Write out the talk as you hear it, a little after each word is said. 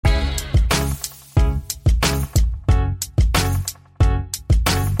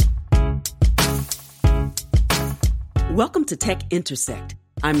Welcome to Tech Intersect.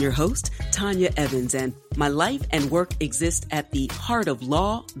 I'm your host, Tanya Evans, and my life and work exist at the heart of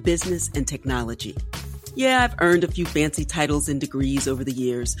law, business, and technology. Yeah, I've earned a few fancy titles and degrees over the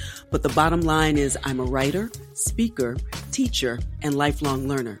years, but the bottom line is I'm a writer, speaker, teacher, and lifelong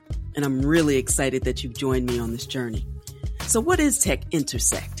learner. And I'm really excited that you've joined me on this journey. So what is Tech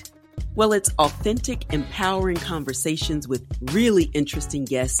Intersect? Well, it's authentic, empowering conversations with really interesting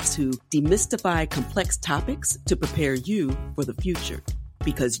guests to demystify complex topics to prepare you for the future.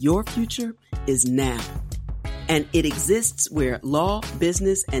 Because your future is now. And it exists where law,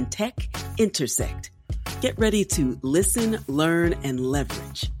 business, and tech intersect. Get ready to listen, learn, and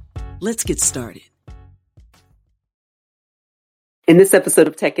leverage. Let's get started. In this episode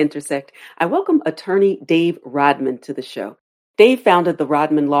of Tech Intersect, I welcome attorney Dave Rodman to the show. Dave founded the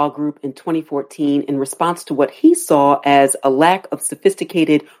Rodman Law Group in 2014 in response to what he saw as a lack of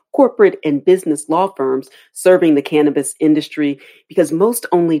sophisticated corporate and business law firms serving the cannabis industry because most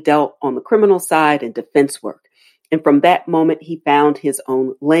only dealt on the criminal side and defense work. And from that moment, he found his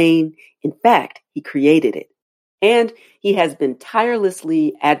own lane. In fact, he created it. And he has been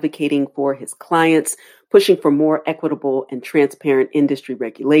tirelessly advocating for his clients, pushing for more equitable and transparent industry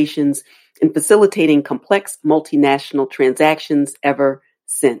regulations, and facilitating complex multinational transactions ever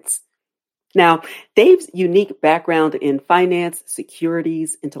since. Now, Dave's unique background in finance,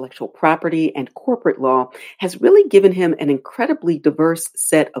 securities, intellectual property, and corporate law has really given him an incredibly diverse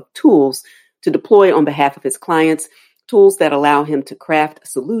set of tools to deploy on behalf of his clients, tools that allow him to craft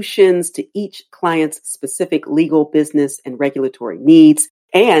solutions to each client's specific legal, business, and regulatory needs.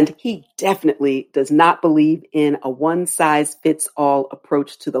 And he definitely does not believe in a one-size-fits-all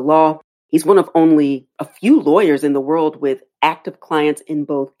approach to the law. He's one of only a few lawyers in the world with active clients in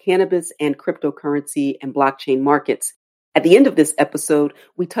both cannabis and cryptocurrency and blockchain markets. At the end of this episode,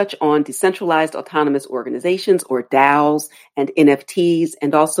 we touch on decentralized autonomous organizations, or DAOs, and NFTs,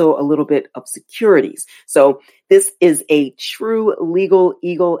 and also a little bit of securities. So this is a true legal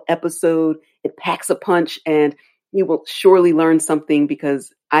eagle episode. It packs a punch, and you will surely learn something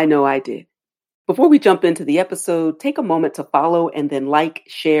because I know I did. Before we jump into the episode, take a moment to follow and then like,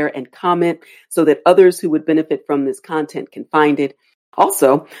 share, and comment so that others who would benefit from this content can find it.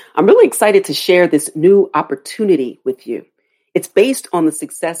 Also, I'm really excited to share this new opportunity with you. It's based on the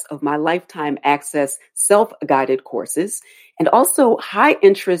success of my lifetime access self-guided courses and also high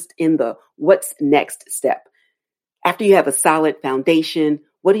interest in the what's next step. After you have a solid foundation,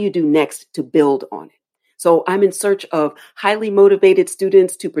 what do you do next to build on it? So I'm in search of highly motivated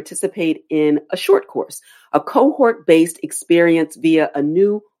students to participate in a short course, a cohort-based experience via a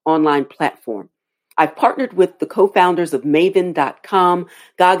new online platform. I've partnered with the co-founders of Maven.com,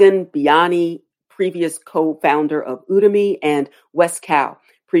 Gagan Biani, previous co-founder of Udemy, and Wes Cow,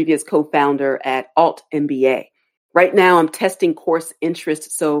 previous co-founder at Alt MBA. Right now, I'm testing course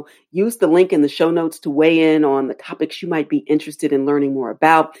interest, so use the link in the show notes to weigh in on the topics you might be interested in learning more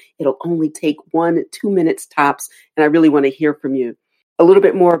about. It'll only take 1-2 minutes tops, and I really want to hear from you. A little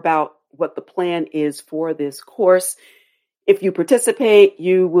bit more about what the plan is for this course. If you participate,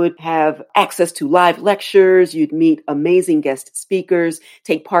 you would have access to live lectures, you'd meet amazing guest speakers,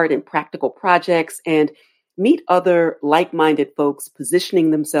 take part in practical projects, and meet other like-minded folks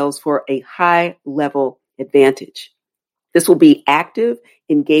positioning themselves for a high-level advantage. This will be active,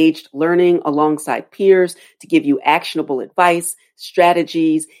 engaged learning alongside peers to give you actionable advice,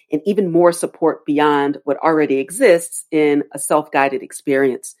 strategies, and even more support beyond what already exists in a self-guided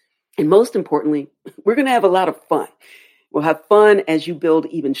experience. And most importantly, we're going to have a lot of fun. We'll have fun as you build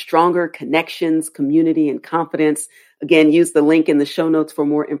even stronger connections, community, and confidence. Again, use the link in the show notes for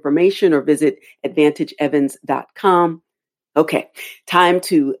more information or visit advantageevans.com. Okay, time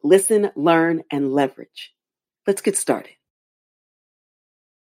to listen, learn, and leverage. Let's get started.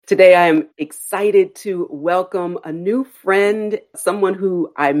 Today, I am excited to welcome a new friend, someone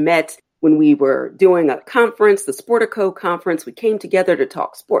who I met when we were doing a conference, the Sportico conference. We came together to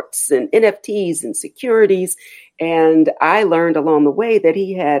talk sports and NFTs and securities. And I learned along the way that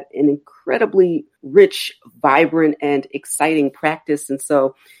he had an incredibly rich, vibrant, and exciting practice. And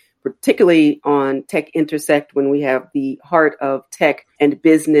so particularly on Tech Intersect, when we have the heart of tech and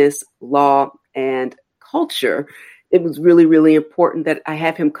business, law, and culture, it was really, really important that I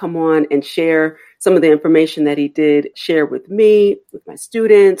have him come on and share some of the information that he did share with me, with my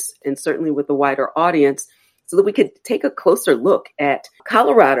students, and certainly with the wider audience, so that we could take a closer look at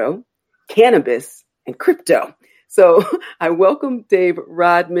Colorado, cannabis, and crypto. So I welcome Dave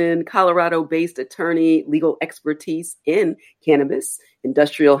Rodman, Colorado-based attorney, legal expertise in cannabis,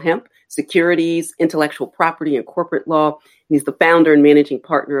 industrial hemp, securities, intellectual property, and corporate law. He's the founder and managing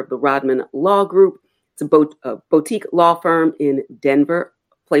partner of the Rodman Law Group. It's It's a boutique law firm in Denver,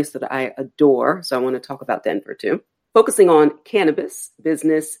 a place that I adore. So I want to talk about Denver too. Focusing on cannabis,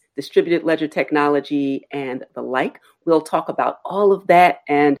 business, distributed ledger technology, and the like. We'll talk about all of that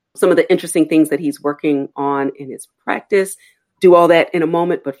and some of the interesting things that he's working on in his practice. Do all that in a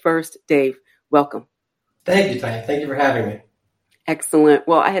moment. But first, Dave, welcome. Thank you, Tanya. Thank you for having me. Excellent.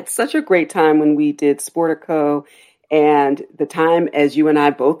 Well, I had such a great time when we did Sportico, and the time, as you and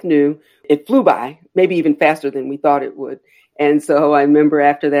I both knew, it flew by, maybe even faster than we thought it would. And so I remember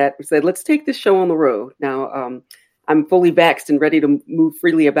after that, we said, let's take this show on the road. Now, I'm fully vaxxed and ready to move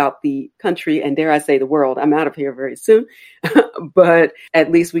freely about the country and, dare I say, the world. I'm out of here very soon, but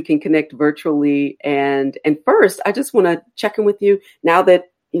at least we can connect virtually. And first, I just want to check in with you now that,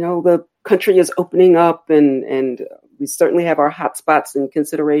 the country is opening up and we certainly have our hot spots and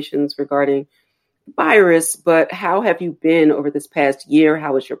considerations regarding the virus, but how have you been over this past year?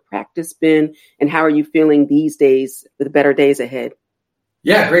 How has your practice been? And how are you feeling these days with the better days ahead?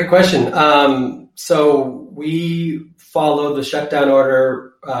 Yeah, great question. So we followed the shutdown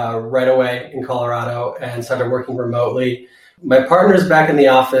order right away in Colorado and started working remotely. My partner's back in the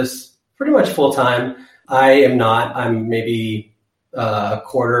office pretty much full time. I am not. I'm maybe a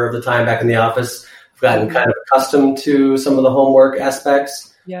quarter of the time back in the office. I've gotten kind of accustomed to some of the homework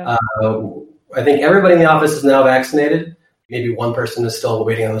aspects. Yeah. I think everybody in the office is now vaccinated. Maybe one person is still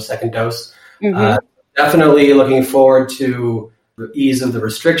waiting on the second dose. Mm-hmm. Definitely looking forward to the ease of the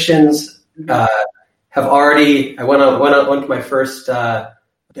restrictions. I went to my first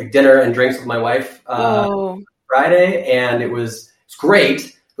dinner and drinks with my wife Friday, and it's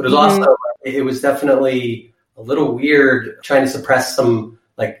great, but it was definitely a little weird trying to suppress some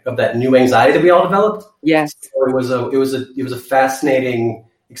of that new anxiety that we all developed. Yes, so it was a fascinating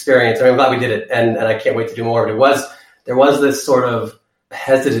experience. I mean, I'm glad we did it, and I can't wait to do more. But there was this sort of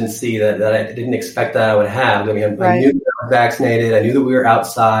hesitancy that I didn't expect that I would have. I mean, I knew that I was vaccinated. I knew that we were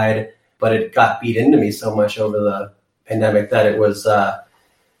outside, but it got beat into me so much over the pandemic that it was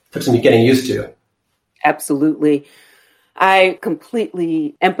took some getting used to. Absolutely. I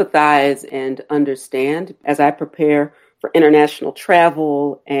completely empathize and understand as I prepare for international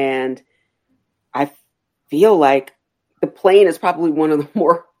travel. And I feel like the plane is probably one of the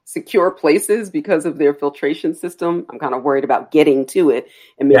more secure places because of their filtration system. I'm kind of worried about getting to it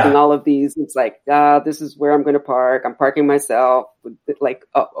and making all of these. It's like, this is where I'm going to park. I'm parking myself, like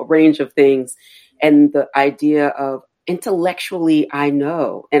a range of things. And the idea of intellectually, I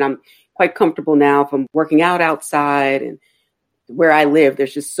know, and I'm quite comfortable now from working out outside and where I live.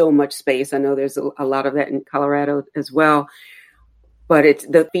 There's just so much space. I know there's a lot of that in Colorado as well, but it's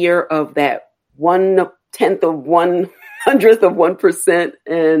the fear of that 1/10 of 1/100th of 1%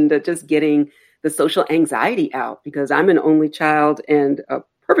 and just getting the social anxiety out because I'm an only child and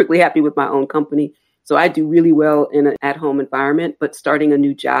perfectly happy with my own company. So I do really well in an at-home environment, but starting a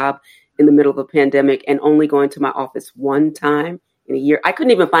new job in the middle of a pandemic and only going to my office one time in a year, I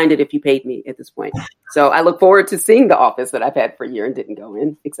couldn't even find it if you paid me at this point. So I look forward to seeing the office that I've had for a year and didn't go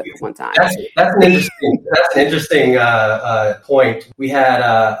in except for one time. That's an interesting point. We had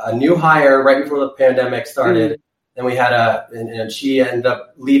a new hire right before the pandemic started. And we had and she ended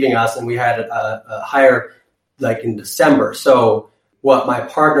up leaving us, and we had a hire in December. So what my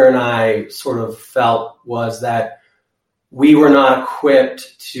partner and I sort of felt was that we were not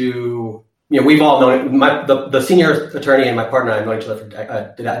equipped to, we've all known the senior attorney and my partner and I have known each other for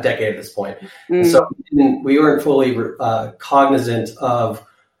a decade at this point. And so we weren't fully cognizant of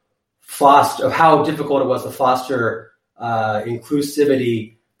how difficult it was to foster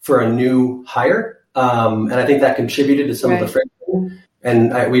inclusivity for a new hire. And I think that contributed to some of the friction.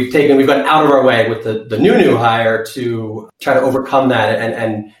 And we've gone out of our way with the new hire to try to overcome that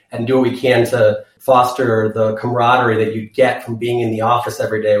and do what we can to foster the camaraderie that you get from being in the office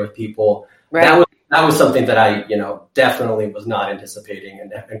every day with people. Right. That was something that I, definitely was not anticipating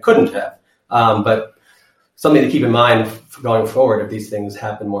and couldn't have. But something to keep in mind for going forward if these things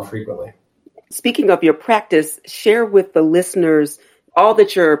happen more frequently. Speaking of your practice, share with the listeners all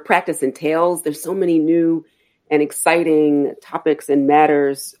that your practice entails. There's so many new and exciting topics and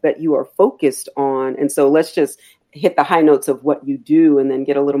matters that you are focused on. And so let's just hit the high notes of what you do and then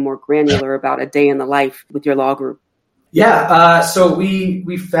get a little more granular about a day in the life with your law group. Yeah. So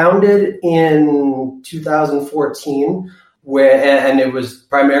we founded in 2014 and it was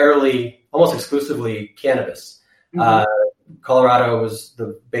primarily, almost exclusively cannabis. Mm-hmm. Colorado was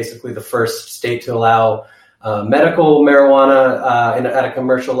basically the first state to allow medical marijuana at a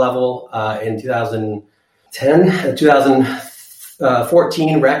commercial level in 2010.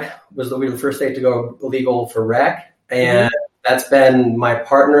 2014, rec we were the first state to go illegal for rec. And that's been my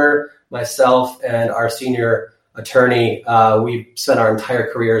partner myself and our senior attorney, we spent our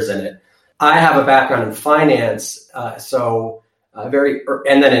entire careers in it. I have a background in finance, and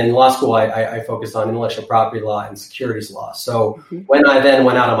then in law school, I focused on intellectual property law and securities law. So when I then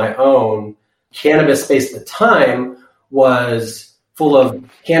went out on my own, cannabis space at the time was full of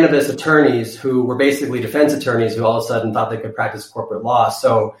cannabis attorneys who were basically defense attorneys who all of a sudden thought they could practice corporate law.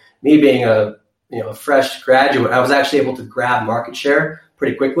 So me being a fresh graduate, I was actually able to grab market share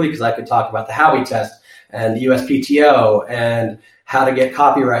pretty quickly because I could talk about the Howey test and the USPTO and how to get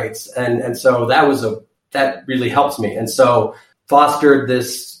copyrights. And so that really helped me. And so fostered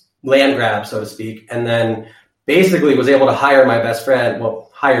this land grab, so to speak, and then basically was able to hire my best friend. Well,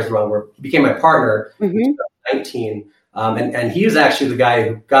 hires the wrong word. He became my partner in 2019. And he was actually the guy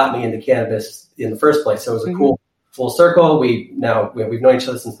who got me into cannabis in the first place. So it was a cool full circle. We've known each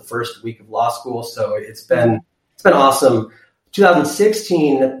other since the first week of law school. So it's been awesome.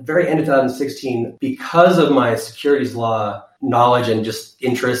 2016, very end of 2016, because of my securities law knowledge and just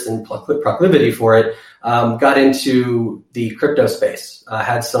interest and proclivity for it, got into the crypto space. I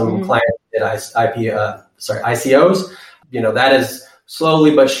had some clients at ICOs. That has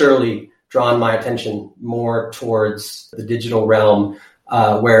slowly but surely drawn my attention more towards the digital realm,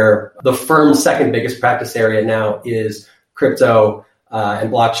 where the firm's second biggest practice area now is crypto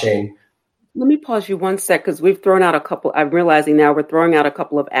and blockchain. Let me pause you one sec because we've thrown out a couple. I'm realizing now we're throwing out a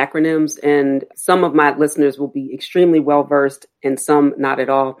couple of acronyms, and some of my listeners will be extremely well versed and some not at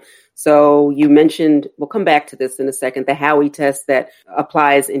all. So you mentioned, we'll come back to this in a second, the Howey test that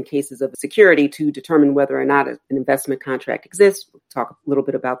applies in cases of security to determine whether or not an investment contract exists. We'll talk a little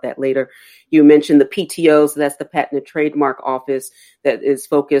bit about that later. You mentioned the PTO, so that's the Patent and Trademark Office that is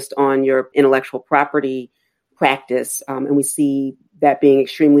focused on your intellectual property practice. And we see that being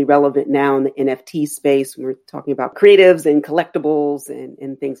extremely relevant now in the NFT space. We're talking about creatives and collectibles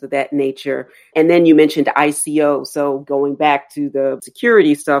and things of that nature. And then you mentioned ICO. So going back to the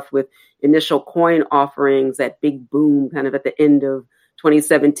security stuff with initial coin offerings, that big boom kind of at the end of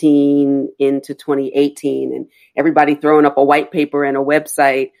 2017 into 2018, and everybody throwing up a white paper and a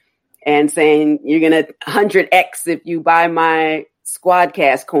website and saying, you're going to 100X if you buy my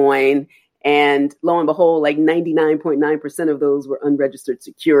Squadcast coin. And lo and behold, like 99.9% of those were unregistered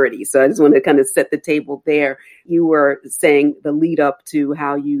securities. So I just want to kind of set the table there. You were saying the lead up to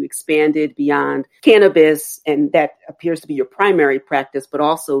how you expanded beyond cannabis, and that appears to be your primary practice, but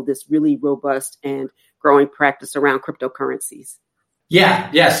also this really robust and growing practice around cryptocurrencies.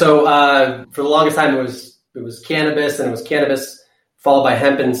 Yeah. So for the longest time, it was cannabis, and it was cannabis followed by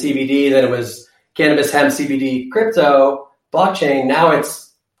hemp and CBD. Then it was cannabis, hemp, CBD, crypto, blockchain. Now it's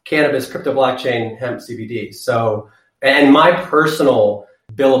cannabis, crypto, blockchain, hemp, CBD. So, and my personal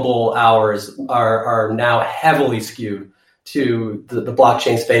billable hours are now heavily skewed to the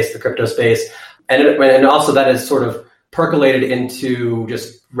blockchain space, the crypto space. And also that has sort of percolated into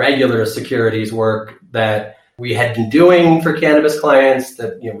just regular securities work that we had been doing for cannabis clients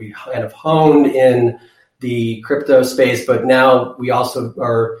that, we kind of honed in the crypto space, but now we also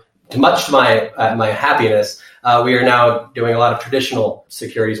are, to much to my happiness, we are now doing a lot of traditional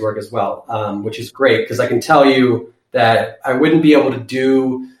securities work as well, which is great because I can tell you that I wouldn't be able to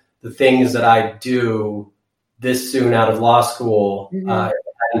do the things that I do this soon out of law school if it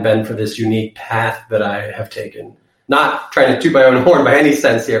hadn't been for this unique path that I have taken. Not trying to toot my own horn by any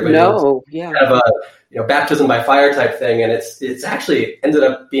sense here, but kind of a baptism by fire type thing, and it's actually ended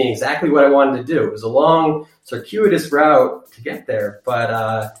up being exactly what I wanted to do. It was a long, circuitous route to get there,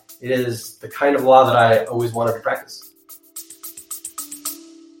 but it is the kind of law that I always wanted to practice.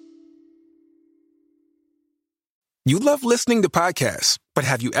 You love listening to podcasts, but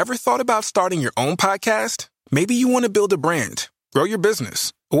have you ever thought about starting your own podcast? Maybe you want to build a brand, grow your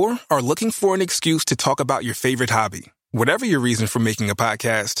business, or are looking for an excuse to talk about your favorite hobby. Whatever your reason for making a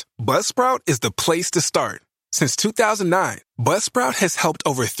podcast, Buzzsprout is the place to start. Since 2009, Buzzsprout has helped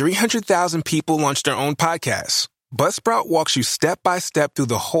over 300,000 people launch their own podcasts. Buzzsprout walks you step by step through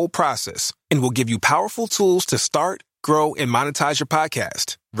the whole process and will give you powerful tools to start, grow, and monetize your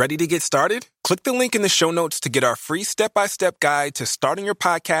podcast. Ready to get started? Click the link in the show notes to get our free step-by-step guide to starting your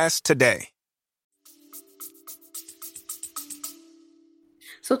podcast today.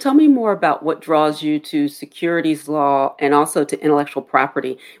 So tell me more about what draws you to securities law and also to intellectual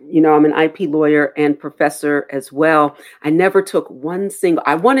property. I'm an IP lawyer and professor as well. I never took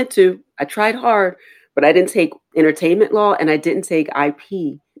I wanted to, I tried hard, but I didn't take entertainment law and I didn't take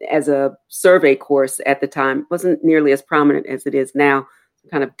IP as a survey course at the time. It wasn't nearly as prominent as it is now. I'm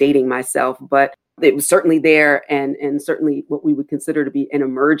kind of dating myself, but it was certainly there and certainly what we would consider to be an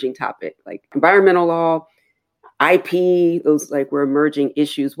emerging topic, like environmental law. IP, those like were emerging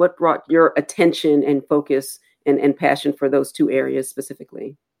issues. What brought your attention and focus and passion for those two areas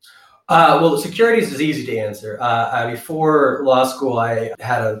specifically? Well, securities is easy to answer. Before law school, I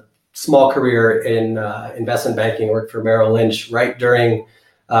had a small career in investment banking, worked for Merrill Lynch right during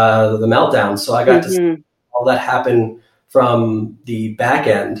the meltdown. So I got to see all that happen from the back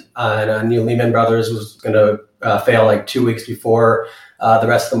end. And I knew Lehman Brothers was going to fail like 2 weeks before the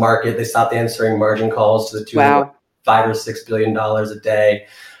rest of the market. They stopped answering margin calls to the tune of $5 or $6 billion a day.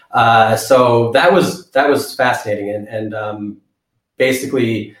 So that was fascinating. And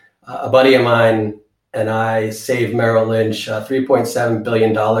basically, a buddy of mine and I saved Merrill Lynch $3.7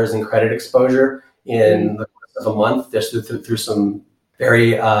 billion in credit exposure in the course of a month, just through some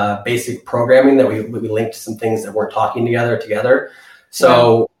very basic programming that we linked to some things that weren't talking together.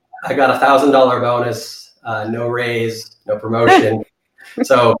 So I got $1,000 bonus, no raise, no promotion.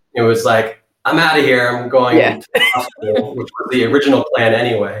 So it was like, I'm out of here. I'm going to hospital, which was the original plan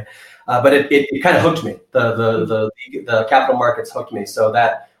anyway. But it kind of hooked me. The capital markets hooked me. So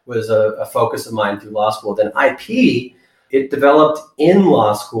that was a focus of mine through law school. Then IP, it developed in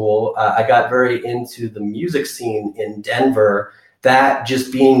law school. I got very into the music scene in Denver. That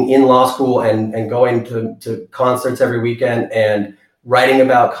just being in law school and going to concerts every weekend and writing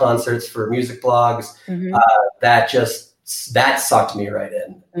about concerts for music blogs, that sucked me right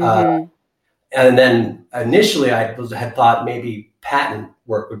in. And then initially I had thought maybe patent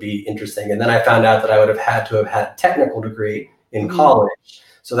work would be interesting. And then I found out that I would have had to have had a technical degree in college.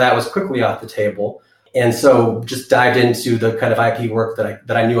 So that was quickly off the table. And so just dived into the kind of IP work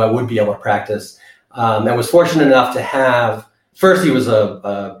that I knew I would be able to practice. And was fortunate enough to have, first he was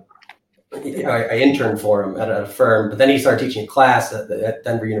I interned for him at a firm, but then he started teaching a class at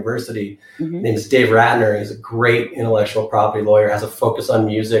Denver University. His name is Dave Ratner. He's a great intellectual property lawyer, has a focus on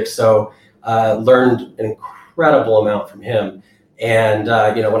music. So learned an incredible amount from him. And,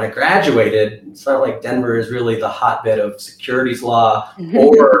 when I graduated, it's not like Denver is really the hotbed of securities law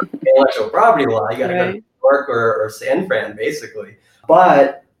or intellectual property law. You got to go to New York or San Fran, basically.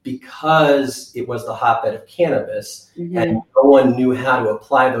 But because it was the hotbed of cannabis and no one knew how to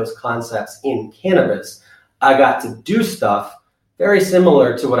apply those concepts in cannabis, I got to do stuff very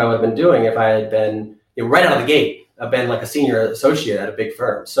similar to what I would have been doing if I had been right out of the gate. I've been like a senior associate at a big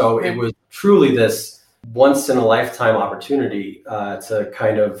firm. So it was truly this once in a lifetime opportunity to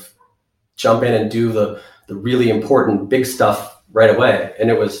kind of jump in and do the really important big stuff right away.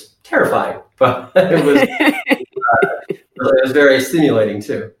 And it was terrifying, but it was very stimulating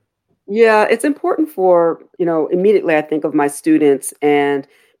too. Yeah, it's important for, immediately I think of my students, and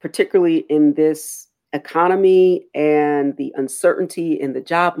particularly in this economy and the uncertainty in the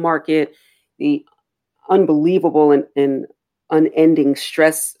job market, the unbelievable and unending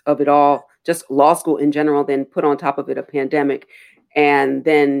stress of it all, just law school in general, then put on top of it a pandemic, and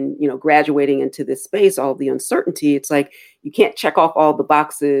then, graduating into this space, all the uncertainty. It's like, you can't check off all the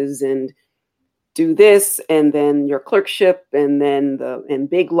boxes and do this, and then your clerkship, and then in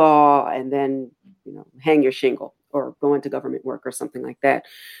big law, and then, hang your shingle or go into government work or something like that.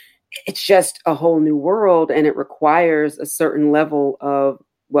 It's just a whole new world, and it requires a certain level of,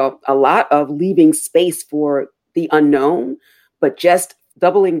 a lot of leaving space for the unknown, but just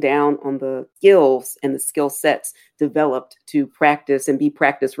doubling down on the skills and the skill sets developed to practice and be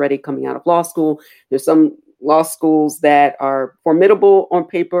practice ready coming out of law school. There's some law schools that are formidable on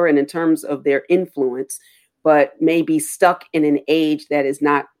paper and in terms of their influence, but may be stuck in an age that is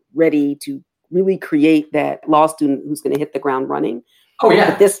not ready to really create that law student who's going to hit the ground running. Oh,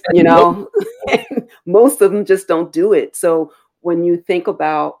 yeah. But this, most of them just don't do it. So when you think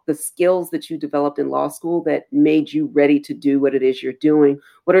about the skills that you developed in law school that made you ready to do what it is you're doing,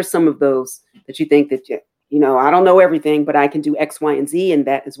 what are some of those that you think that, I don't know everything, but I can do X, Y, and Z, and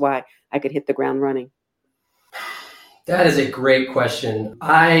that is why I could hit the ground running? That is a great question.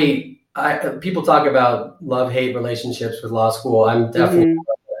 People talk about love-hate relationships with law school. I'm definitely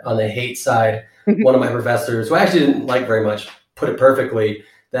on the hate side. One of my professors, who I actually didn't like very much, put it perfectly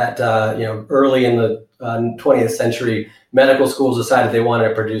that, early in the 20th century, medical schools decided they wanted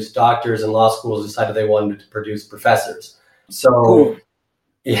to produce doctors, and law schools decided they wanted to produce professors. So,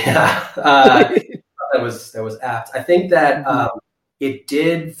 that was apt. I think that it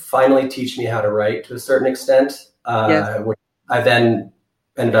did finally teach me how to write to a certain extent, which I then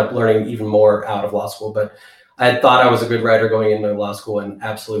ended up learning even more out of law school. But I had thought I was a good writer going into law school and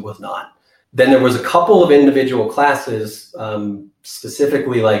absolutely was not. Then there was a couple of individual classes,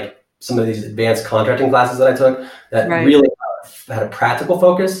 specifically like some of these advanced contracting classes that I took that really had a practical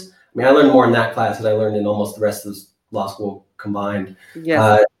focus. I mean, I learned more in that class than I learned in almost the rest of law school combined.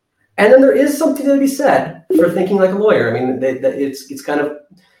 Yes. And then there is something to be said for thinking like a lawyer. I mean, it's kind of,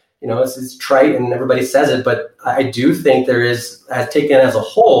 it's trite and everybody says it, but I do think there is, as taken as a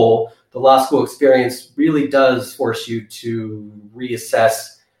whole, the law school experience really does force you to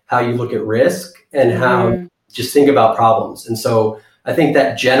reassess how you look at risk and how just think about problems. And so I think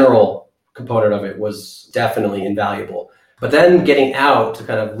that general component of it was definitely invaluable. But then getting out, to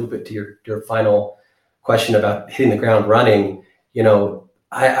kind of loop it to your final question about hitting the ground running,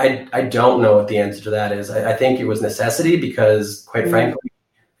 I don't know what the answer to that is. I think it was necessity because, quite frankly,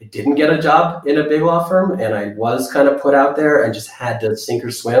 I didn't get a job in a big law firm, and I was kind of put out there and just had to sink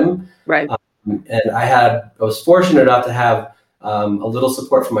or swim. Right. And I was fortunate enough to have a little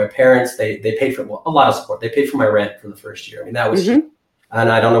support from my parents. They paid for a lot of support. They paid for my rent for the first year. I mean, that was, and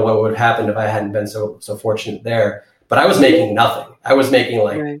I don't know what would have happened if I hadn't been so fortunate there. But I was making nothing. I was making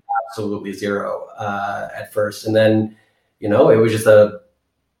absolutely zero at first, and then it was just a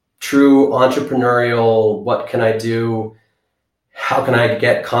true entrepreneurial. What can I do? How can I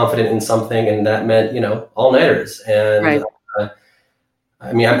get confident in something? And that meant, all-nighters. And I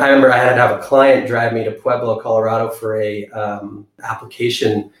remember I had to have a client drive me to Pueblo, Colorado for a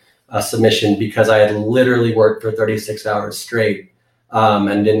application submission because I had literally worked for 36 hours straight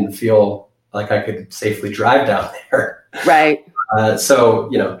and didn't feel like I could safely drive down there. Right. So,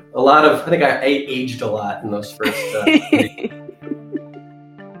 a lot of, I think I aged a lot in those first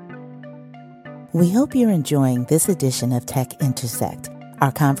We hope you're enjoying this edition of Tech Intersect.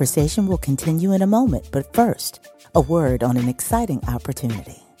 Our conversation will continue in a moment, but first, a word on an exciting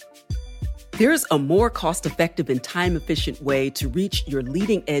opportunity. There's a more cost-effective and time-efficient way to reach your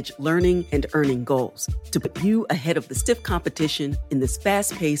leading-edge learning and earning goals, to put you ahead of the stiff competition in this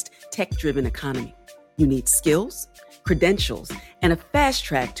fast-paced, tech-driven economy. You need skills, credentials, and a fast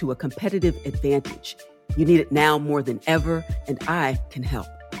track to a competitive advantage. You need it now more than ever, and I can help.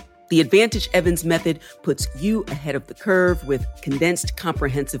 The Advantage Evans method puts you ahead of the curve with condensed,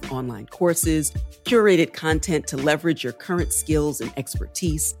 comprehensive online courses, curated content to leverage your current skills and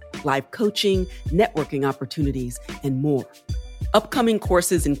expertise, live coaching, networking opportunities, and more. Upcoming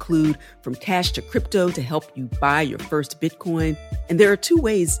courses include From Cash to Crypto to help you buy your first Bitcoin, and there are 2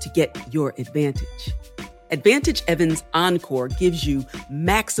 ways to get your advantage. Advantage Evans Encore gives you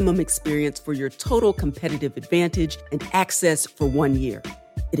maximum experience for your total competitive advantage and access for 1 year.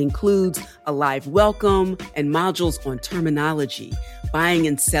 It includes a live welcome and modules on terminology, buying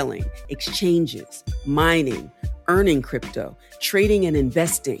and selling, exchanges, mining, earning crypto, trading and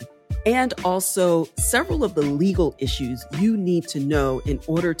investing, and also several of the legal issues you need to know in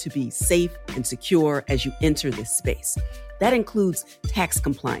order to be safe and secure as you enter this space. That includes tax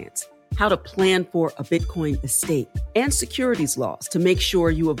compliance, how to plan for a Bitcoin estate, and securities laws to make sure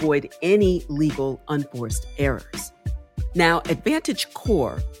you avoid any legal unforced errors. Now, Advantage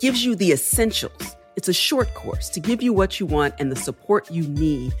Core gives you the essentials. It's a short course to give you what you want and the support you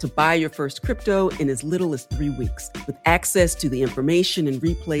need to buy your first crypto in as little as 3 weeks, with access to the information and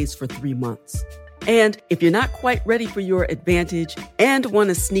replays for 3 months. And if you're not quite ready for your Advantage and want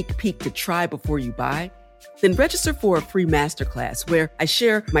a sneak peek to try before you buy, then register for a free masterclass where I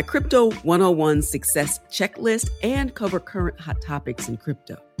share my Crypto 101 success checklist and cover current hot topics in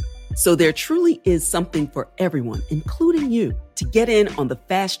crypto. So there truly is something for everyone, including you, to get in on the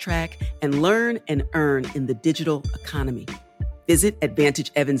fast track and learn and earn in the digital economy. Visit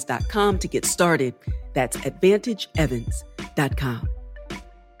AdvantageEvans.com to get started. That's AdvantageEvans.com.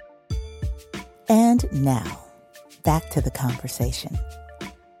 And now, back to the conversation.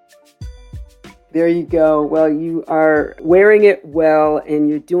 There you go. Well, you are wearing it well and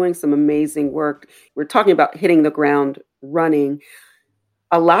you're doing some amazing work. We're talking about hitting the ground running.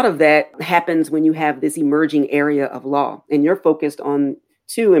 A lot of that happens when you have this emerging area of law, and you're focused on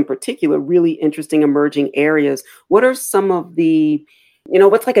 2 in particular really interesting emerging areas. What are some of the,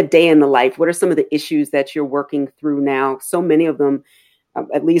 what's like a day in the life? What are some of the issues that you're working through now? So many of them,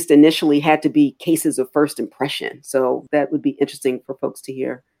 at least initially, had to be cases of first impression. So that would be interesting for folks to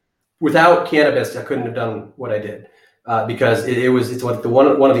hear. Without cannabis, I couldn't have done what I did because it's one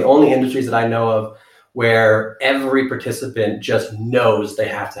of the only industries that I know of where every participant just knows they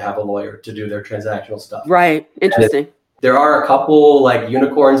have to have a lawyer to do their transactional stuff. Right. Interesting. There are a couple like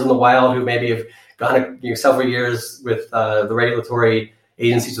unicorns in the wild who maybe have gone several years with the regulatory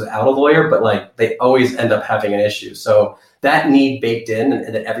agencies without a lawyer, but like they always end up having an issue. So that need baked in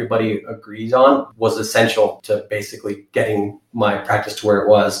and that everybody agrees on was essential to basically getting my practice to where it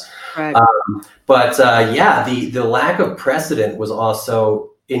was. Right. The lack of precedent was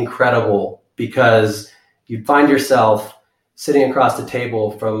also incredible because you'd find yourself sitting across the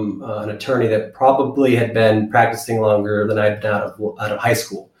table from an attorney that probably had been practicing longer than I'd been out of high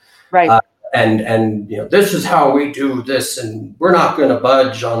school. Right. And this is how we do this, and we're not going to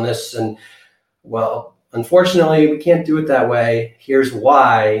budge on this. And well, unfortunately, we can't do it that way. Here's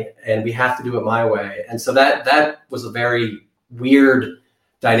why, and we have to do it my way. And so that was a very weird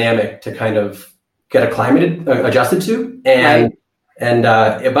dynamic to kind of get adjusted to,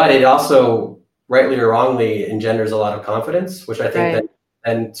 but it also, rightly or wrongly, engenders a lot of confidence, which I think that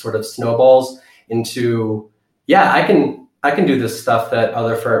then sort of snowballs into, I can do this stuff that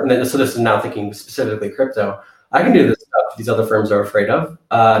other firms. So this is now thinking specifically crypto. I can do this stuff these other firms are afraid of.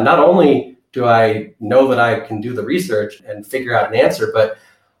 Not only do I know that I can do the research and figure out an answer, but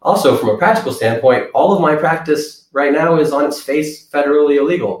also from a practical standpoint, all of my practice right now is on its face federally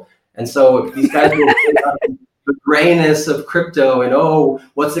illegal. And so these guys will the grayness of crypto and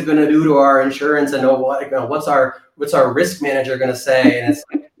what's it going to do to our insurance, and what's our risk manager going to say? And it's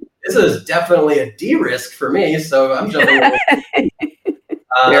like, this is definitely a de-risk for me, so I'm jumping.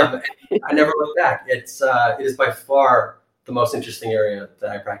 I never look back. It is by far the most interesting area that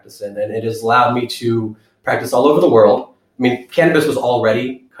I practice in, and it has allowed me to practice all over the world. I mean, cannabis was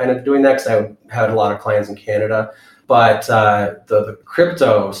already kind of doing that because I had a lot of clients in Canada, but the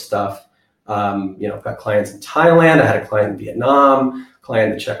crypto stuff, I've got clients in Thailand. I had a client in Vietnam,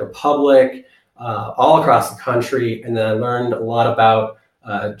 client in the Czech Republic, all across the country, and then I learned a lot about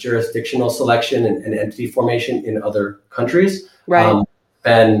jurisdictional selection and entity formation in other countries. Right.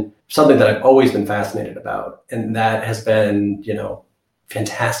 And something that I've always been fascinated about, and that has been,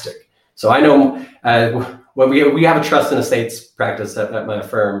 fantastic. So I know when we have a trust and estates practice at my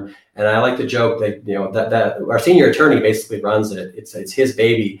firm, and I like to joke that that our senior attorney basically runs it. It's his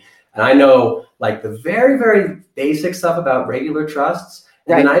baby, and I know like the very, very basic stuff about regular trusts,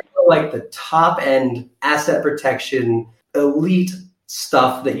 and then I know like the top end asset protection elite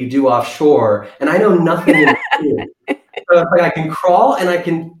stuff that you do offshore, and I know nothing in between. So it's like I can crawl and I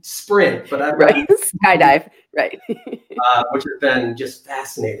can sprint, but skydive, right? Which has been just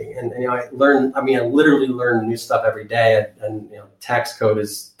fascinating. And I literally learn new stuff every day. And tax code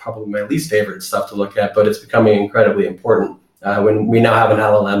is probably my least favorite stuff to look at, but it's becoming incredibly important when we now have an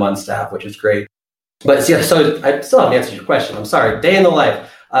LLM on staff, which is great. But so I still haven't answered your question. I'm sorry. Day in the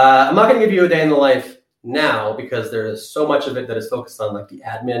life. I'm not going to give you a day in the life now because there is so much of it that is focused on like the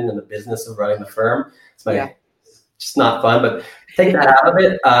admin and the business of running the firm. It's just not fun, but take that out of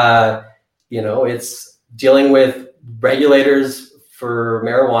it. It's dealing with regulators for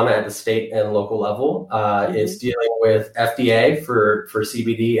marijuana at the state and local level. It's dealing with FDA for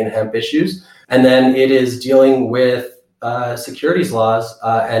CBD and hemp issues. And then it is dealing with securities laws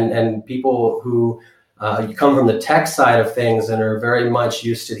and people who you come from the tech side of things and are very much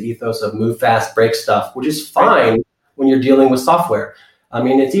used to the ethos of move fast, break stuff, which is fine when you're dealing with software. I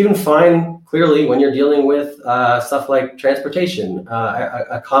mean, it's even fine, clearly, when you're dealing with stuff like transportation.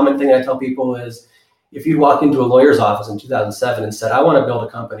 A common thing I tell people is if you walk into a lawyer's office in 2007 and said, I want to build a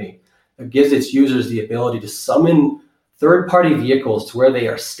company that gives its users the ability to summon third-party vehicles to where they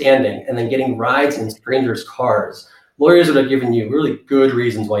are standing and then getting rides in strangers' cars, lawyers would have given you really good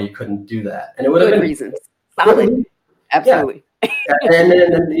reasons why you couldn't do that. And it would have been reasons. Solid. Absolutely. Yeah.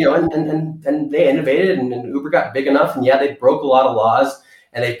 And they innovated, and Uber got big enough, and they broke a lot of laws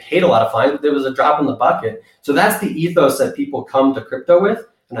and they paid a lot of fines, but there was a drop in the bucket. So that's the ethos that people come to crypto with.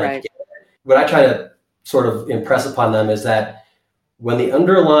 And what I try to sort of impress upon them is that when the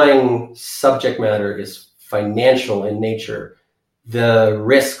underlying subject matter is financial in nature, the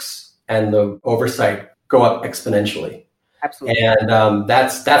risks and the oversight go up exponentially. Absolutely. And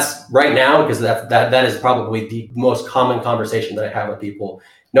that's right now, because that is probably the most common conversation that I have with people.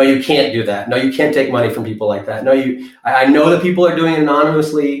 No, you can't do that. No, you can't take money from people like that. No, I know that people are doing it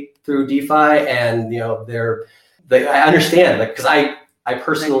anonymously through DeFi, and I understand, like, because I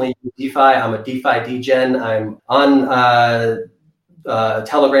personally use DeFi. I'm a DeFi degen. I'm on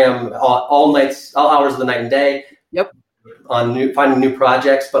Telegram all hours of the night and day. Yep. On finding new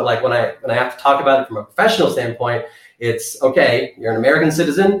projects, but like when I have to talk about it from a professional standpoint, it's okay. You're an American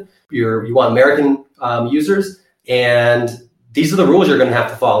citizen. You want American users, and these are the rules you're going to have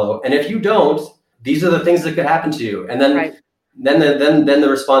to follow. And if you don't, these are the things that could happen to you. And then the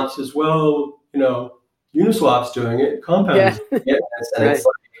response is, well, Uniswap's doing it, Compound's doing it. And it's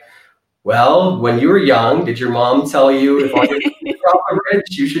like, well, when you were young, did your mom tell you if all your are off the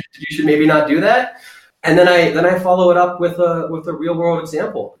bridge, you should maybe not do that? And then I follow it up with a real world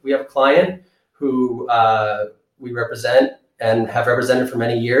example. We have a client who we represent and have represented for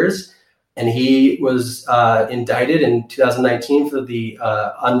many years, and he was indicted in 2019 for the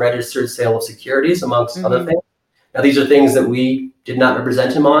unregistered sale of securities, amongst other things. Now, these are things that we did not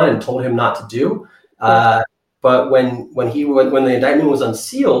represent him on and told him not to do. But when the indictment was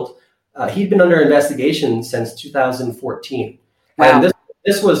unsealed, he'd been under investigation since 2014. Wow. And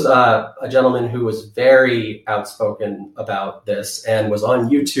this was a gentleman who was very outspoken about this and was on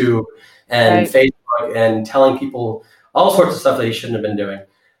YouTube and Facebook and telling people all sorts of stuff that he shouldn't have been doing.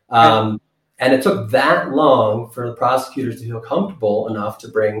 And it took that long for the prosecutors to feel comfortable enough to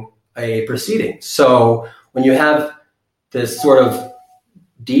bring a proceeding. So when you have this sort of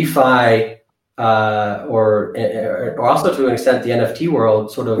DeFi or also to an extent the NFT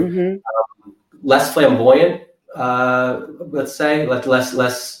world sort of less flamboyant, let's say,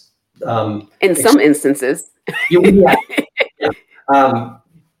 less in some instances. Yeah.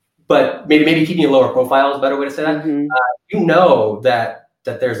 But maybe keeping a lower profile is a better way to say that. You know that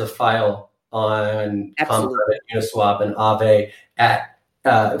there's a file on Compound, Uniswap, and Aave at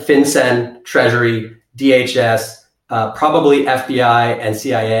FinCEN, Treasury, DHS, probably FBI and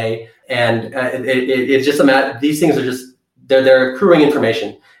CIA, and it's just a matter. These things are just they're accruing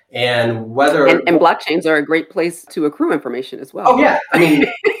information, and whether and blockchains are a great place to accrue information as well. Oh yeah, I mean,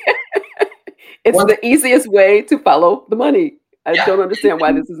 it's the easiest way to follow the money. I don't understand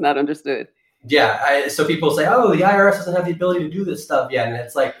why this is not understood. Yeah, so people say, "Oh, the IRS doesn't have the ability to do this stuff yet," and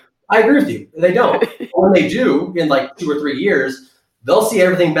it's like, I agree with you. They don't. But when they do, in like 2 or 3 years, they'll see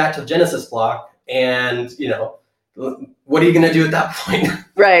everything back to the Genesis block, and what are you going to do at that point?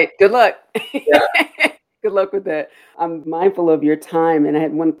 Right. Good luck. Yeah. Good luck with that. I'm mindful of your time, and I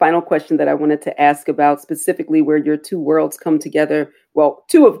had one final question that I wanted to ask about specifically where your two worlds come together. Well,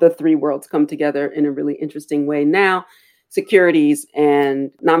 2 of the 3 worlds come together in a really interesting way now. Securities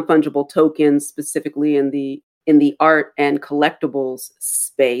and non-fungible tokens, specifically in the art and collectibles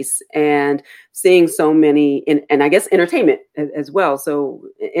space, and seeing so many and I guess entertainment as well. So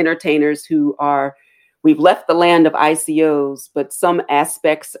entertainers we've left the land of ICOs, but some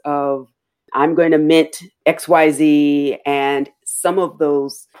aspects of I'm going to mint XYZ, and some of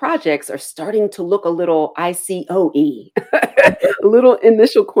those projects are starting to look a little ICOE, a little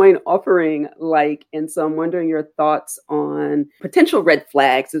initial coin offering like. And so I'm wondering your thoughts on potential red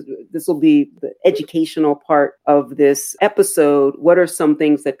flags. This will be the educational part of this episode. What are some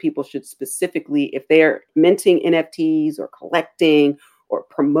things that people should specifically, if they're minting NFTs or collecting or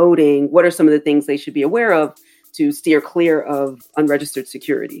promoting, what are some of the things they should be aware of to steer clear of unregistered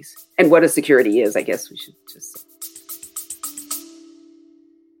securities? And what a security is, I guess we should just say.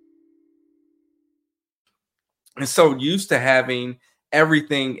 And so used to having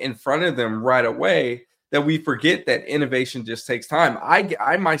everything in front of them right away that we forget that innovation just takes time.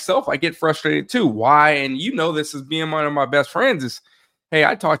 I myself get frustrated too. Why? And this as being one of my best friends is, hey,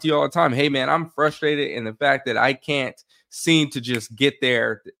 I talk to you all the time. Hey, man, I'm frustrated in the fact that I can't seem to just get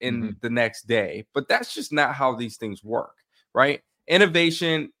there in the next day. But that's just not how these things work, right?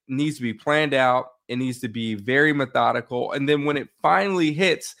 Innovation needs to be planned out. It needs to be very methodical. And then when it finally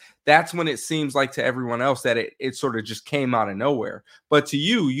hits, that's when it seems like to everyone else that it sort of just came out of nowhere. But to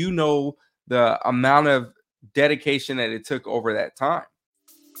you, the amount of dedication that it took over that time.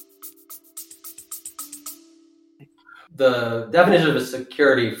 The definition of a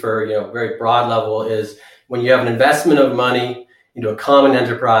security for very broad level is when you have an investment of money into a common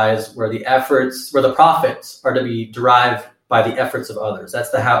enterprise where the profits are to be derived by the efforts of others.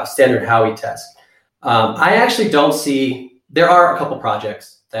 That's the standard Howey test. I actually don't see, there are a couple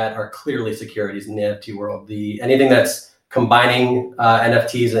projects that are clearly securities in the NFT world. Anything that's combining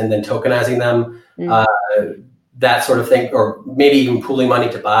NFTs and then tokenizing them, that sort of thing, or maybe even pooling money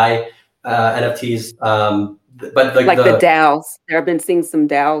to buy NFTs. But the DAOs, there have been seeing some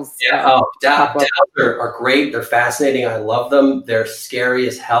DAOs. Yeah, DAOs are great. They're fascinating. I love them. They're scary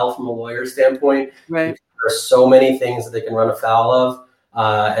as hell from a lawyer standpoint. Right. There are so many things that they can run afoul of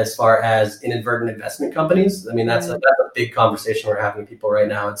as far as inadvertent investment companies. I mean, that's a big conversation we're having with people right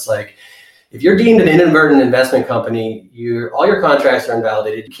now. It's like, if you're deemed an inadvertent investment company, all your contracts are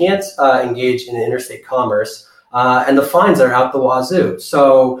invalidated. You can't engage in interstate commerce, and the fines are out the wazoo.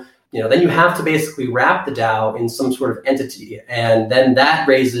 So, then you have to basically wrap the DAO in some sort of entity. And then that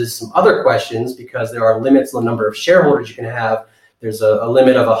raises some other questions because there are limits on the number of shareholders you can have. There's a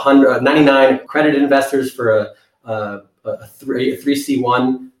limit of 99 accredited investors for a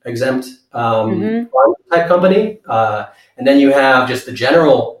 3C1 exempt type company. And then you have just the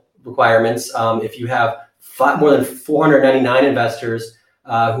general requirements. If you have more than 499 investors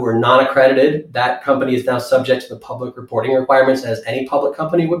who are non-accredited, that company is now subject to the public reporting requirements as any public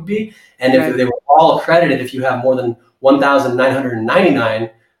company would be. And if they were all accredited, if you have more than 1,999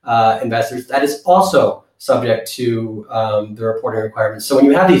 investors, that is also subject to the reporting requirements. So when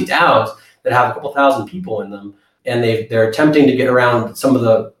you have these DAOs that have a couple thousand people in them, and they're attempting to get around some of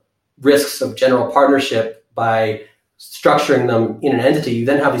the risks of general partnership by structuring them in an entity, you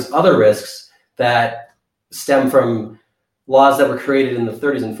then have these other risks that stem from laws that were created in the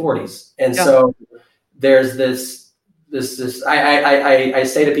 30s and 40s. And so there's this, I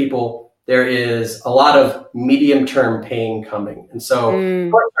say to people, there is a lot of medium-term pain coming. And so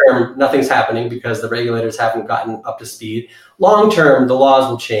short-term, nothing's happening because the regulators haven't gotten up to speed. Long-term, the laws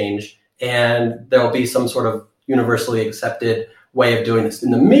will change and there'll be some sort of universally accepted way of doing this.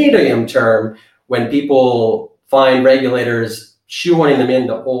 In the medium term, when people find regulators shoehorning them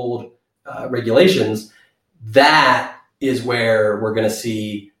into old regulations, that is where we're going to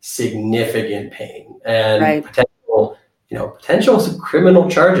see significant pain and potential criminal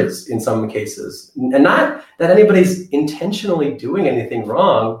charges in some cases. And not that anybody's intentionally doing anything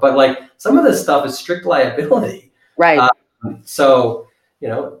wrong, but like some of this stuff is strict liability. Right. So,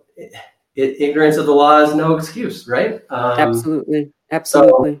 ignorance of the law is no excuse, right? Absolutely.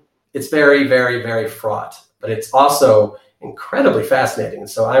 So it's very, very, very fraught, but it's also incredibly fascinating.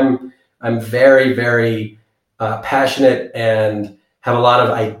 So I'm very, very passionate and have a lot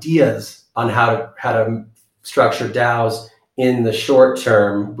of ideas on how to structure DAOs in the short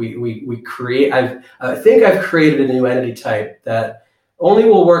term. We create. I think I've created a new entity type that only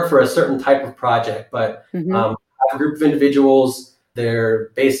will work for a certain type of project, but a group of individuals. They're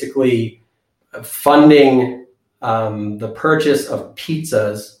basically funding the purchase of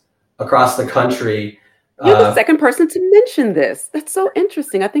pizzas across the country. You're the second person to mention this. That's so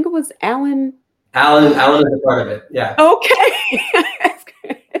interesting. I think it was Alan. Alan is a part of it. Yeah. Okay.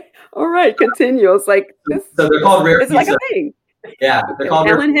 All right. Continue. It's like this. So they're called Rare It's Pizza. like a thing. Yeah, they're called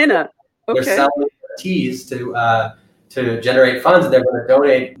Alan Henna. Okay. They're selling teas to generate funds, and they're going to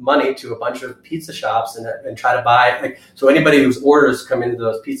donate money to a bunch of pizza shops and try to buy. So anybody whose orders come into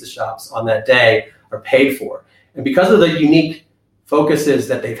those pizza shops on that day are paid for. And because of the unique focuses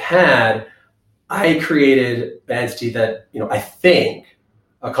that they've had, I created an entity that I think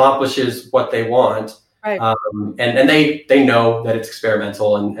accomplishes what they want. Right. And they know that it's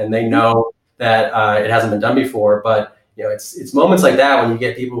experimental and they know that it hasn't been done before. But it's moments like that when you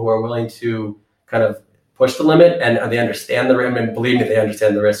get people who are willing to kind of push the limit and they understand the risk. And believe me, they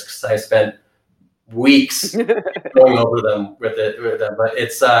understand the risks. I spent weeks going over them with them, but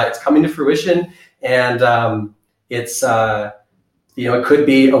it's coming to fruition, and it could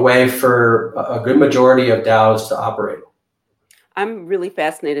be a way for a good majority of DAOs to operate. I'm really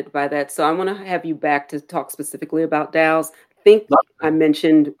fascinated by that. So I want to have you back to talk specifically about DAOs. I think I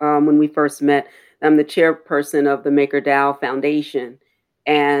mentioned when we first met, I'm the chairperson of the MakerDAO Foundation.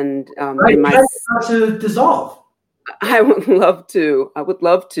 And to dissolve. I would love to.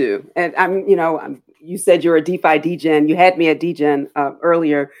 And you said you're a DeFi DGen. You had me at DGen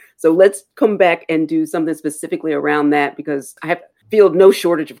earlier. So let's come back and do something specifically around that, because I feel no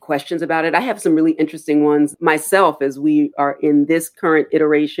shortage of questions about it. I have some really interesting ones myself as we are in this current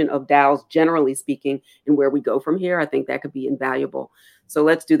iteration of DAOs, generally speaking, and where we go from here. I think that could be invaluable. So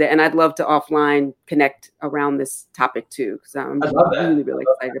let's do that. And I'd love to offline connect around this topic too, because I'm really, really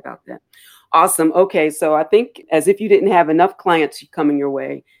excited about that. Awesome. Okay. So I think as if you didn't have enough clients coming your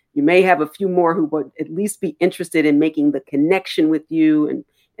way, you may have a few more who would at least be interested in making the connection with you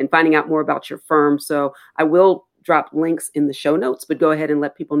and finding out more about your firm. So I will drop links in the show notes, but go ahead and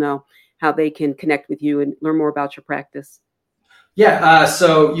let people know how they can connect with you and learn more about your practice. Yeah.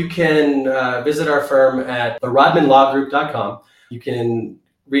 So you can visit our firm at therodmanlawgroup.com. You can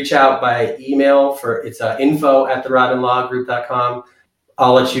reach out by email it's info@therodmanlawgroup.com.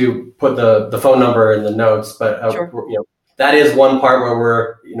 I'll let you put the phone number in the notes, but sure. That is one part where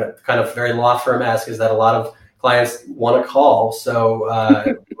we're kind of very law firm-esque, is that a lot of clients want to call. So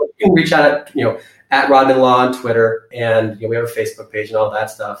you can reach out at Rodman Law on Twitter, and we have a Facebook page and all that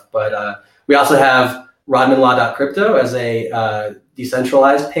stuff. But we also have rodmanlaw.crypto as a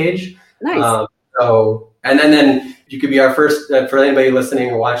decentralized page. Nice. And then you could be our first, for anybody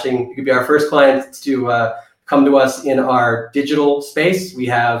listening or watching, you could be our first client to come to us in our digital space. We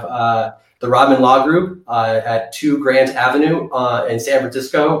have the Rodman Law Group at 2 Grant Avenue in San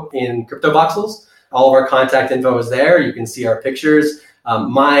Francisco in Crypto Voxels. All of our contact info is there. You can see our pictures.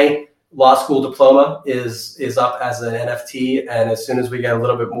 My law school diploma is up as an NFT, and as soon as we get a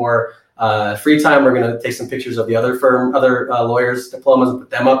little bit more free time, we're going to take some pictures of the other lawyers' diplomas and put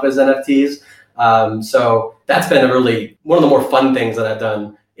them up as NFTs. So that's been really one of the more fun things that I've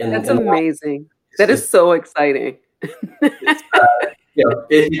done. That's amazing. That is so exciting.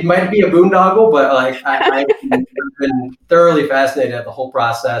 It might be a boondoggle, but I've been thoroughly fascinated at the whole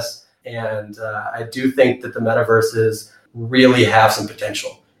process. And I do think that the metaverses really have some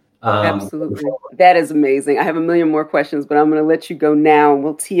potential. Absolutely. That is amazing. I have a million more questions, but I'm going to let you go now and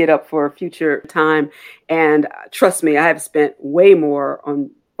we'll tee it up for a future time. And trust me, I have spent way more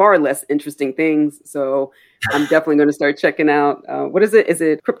on far less interesting things. So I'm definitely going to start checking out. What is it? Is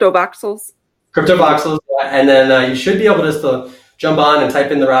it Crypto Voxels? Crypto Voxels. And then you should be able just to jump on and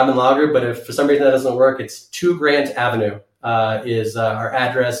type in the Rodman Law Group. But if for some reason that doesn't work, it's 2 Grant Avenue is our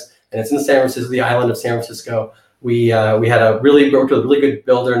address. And it's in San Francisco, the island of San Francisco. We had worked with a really good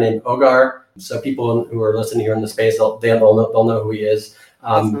builder named Ogar. So people who are listening here in the space, they'll know who he is.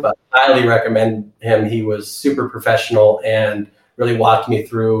 Awesome. But I highly recommend him. He was super professional and really walked me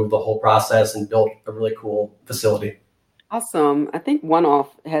through the whole process and built a really cool facility. Awesome. I think One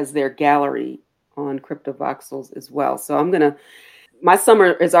Off has their gallery on Crypto Voxels as well. So my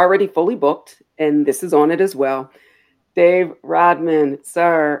summer is already fully booked and this is on it as well. Dave Rodman,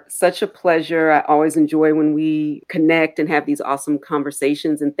 sir, such a pleasure. I always enjoy when we connect and have these awesome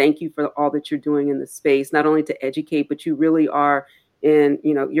conversations. And thank you for all that you're doing in the space, not only to educate, but you really are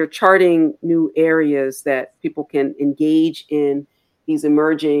you're charting new areas that people can engage in these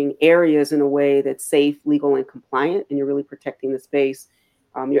emerging areas in a way that's safe, legal, and compliant. And you're really protecting the space.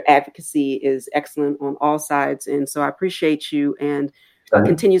 Your advocacy is excellent on all sides. And so I appreciate you and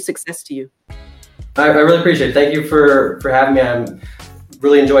continued success to you. I really appreciate it. Thank you for having me. I'm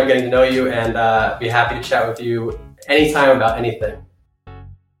really enjoyed getting to know you and be happy to chat with you anytime about anything.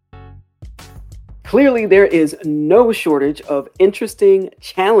 Clearly, there is no shortage of interesting,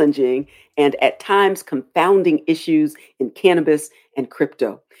 challenging, and at times confounding issues in cannabis and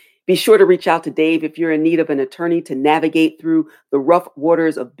crypto. Be sure to reach out to Dave if you're in need of an attorney to navigate through the rough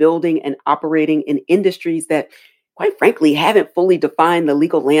waters of building and operating in industries that, quite frankly, haven't fully defined the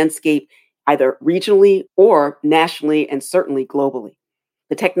legal landscape either regionally or nationally, and certainly globally.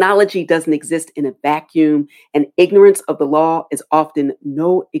 The technology doesn't exist in a vacuum, and ignorance of the law is often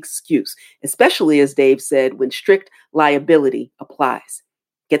no excuse, especially, as Dave said, when strict liability applies.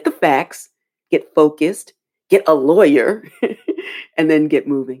 Get the facts, get focused, get a lawyer, and then get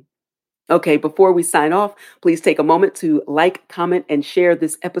moving. Okay, before we sign off, please take a moment to like, comment, and share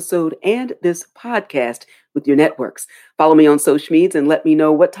this episode and this podcast with your networks. Follow me on social media and let me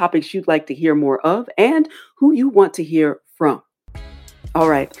know what topics you'd like to hear more of and who you want to hear from. All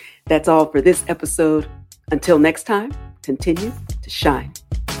right, that's all for this episode. Until next time, continue to shine.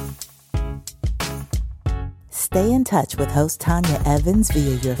 Stay in touch with host Tanya Evans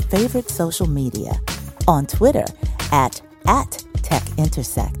via your favorite social media. On Twitter at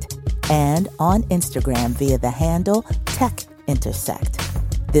TechIntersect. And on Instagram via the handle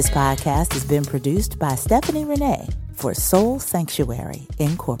TechIntersect. This podcast has been produced by Stephanie Renee for Soul Sanctuary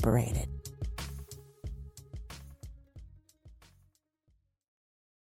Incorporated.